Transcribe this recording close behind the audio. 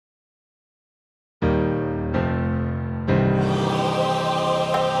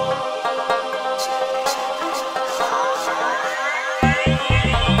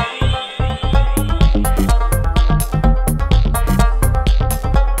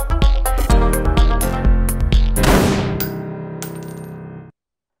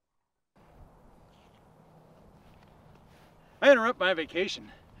I interrupt my vacation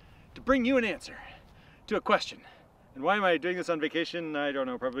to bring you an answer to a question. And why am I doing this on vacation? I don't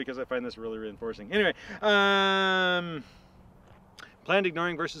know, probably because I find this really reinforcing. Anyway, planned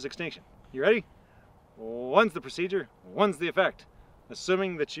ignoring versus extinction. You ready? One's the procedure, one's the effect.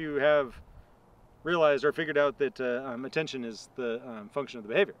 Assuming that you have realized or figured out that attention is the function of the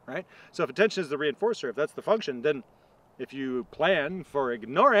behavior, right? So if attention is the reinforcer, if that's the function, then if you plan for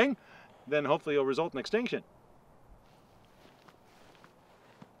ignoring, then hopefully you'll result in extinction.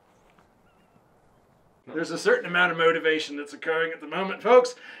 There's a certain amount of motivation that's occurring at the moment,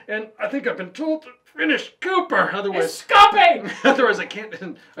 folks, and I think I've been told to finish Cooper. Otherwise, Escape! otherwise I can't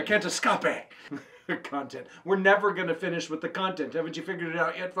escape. Content. We're never going to finish with the content. Haven't you figured it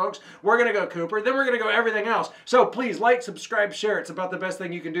out yet, folks? We're going to go Cooper, then we're going to go everything else. So please like, subscribe, share. It's about the best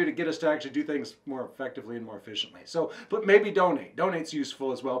thing you can do to get us to actually do things more effectively and more efficiently. So, but maybe donate. Donate's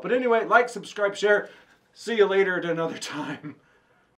useful as well. But anyway, like, subscribe, share. See you later at another time.